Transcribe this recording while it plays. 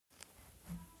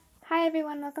Hi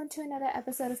everyone, welcome to another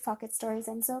episode of Pocket Stories.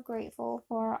 I'm so grateful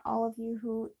for all of you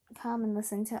who come and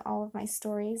listen to all of my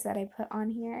stories that I put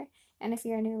on here. And if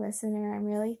you're a new listener, I'm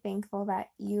really thankful that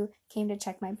you came to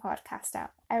check my podcast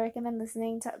out. I recommend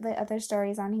listening to the other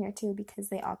stories on here too because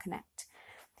they all connect.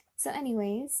 So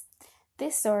anyways,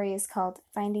 this story is called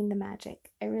Finding the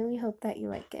Magic. I really hope that you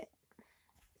like it.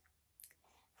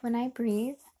 When I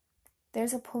breathe,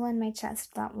 there's a pull in my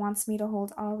chest that wants me to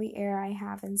hold all the air I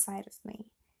have inside of me.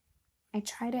 I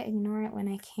try to ignore it when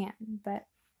I can, but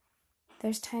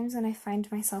there's times when I find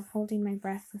myself holding my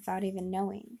breath without even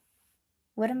knowing.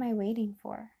 What am I waiting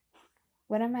for?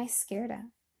 What am I scared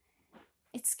of?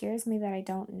 It scares me that I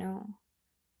don't know.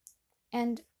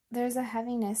 And there's a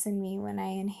heaviness in me when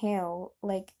I inhale,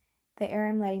 like the air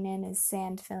I'm letting in is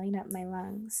sand filling up my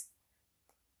lungs.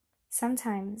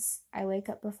 Sometimes I wake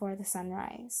up before the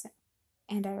sunrise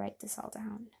and I write this all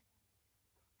down.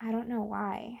 I don't know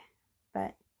why,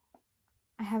 but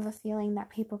I have a feeling that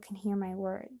people can hear my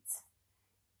words,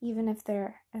 even if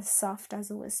they're as soft as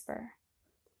a whisper,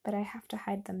 but I have to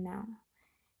hide them now.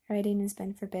 Writing has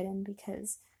been forbidden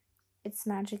because its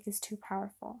magic is too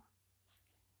powerful.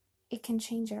 It can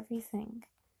change everything,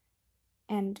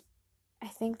 and I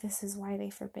think this is why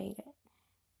they forbade it.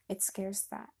 It scares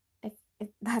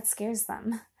that scares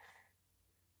them.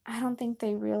 I don't think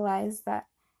they realize that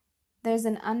there's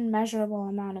an unmeasurable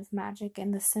amount of magic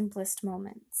in the simplest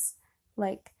moments,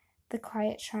 like the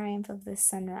quiet triumph of this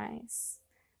sunrise,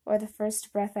 or the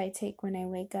first breath I take when I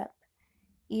wake up,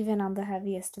 even on the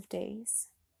heaviest of days,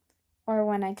 or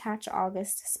when I catch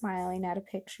August smiling at a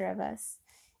picture of us,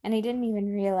 and he didn't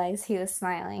even realize he was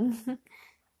smiling.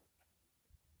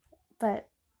 But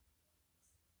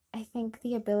I think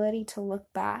the ability to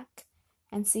look back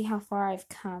and see how far I've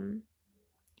come,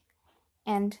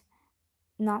 and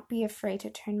not be afraid to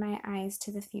turn my eyes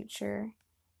to the future,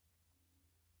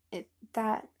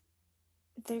 that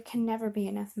there can never be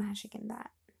enough magic in that.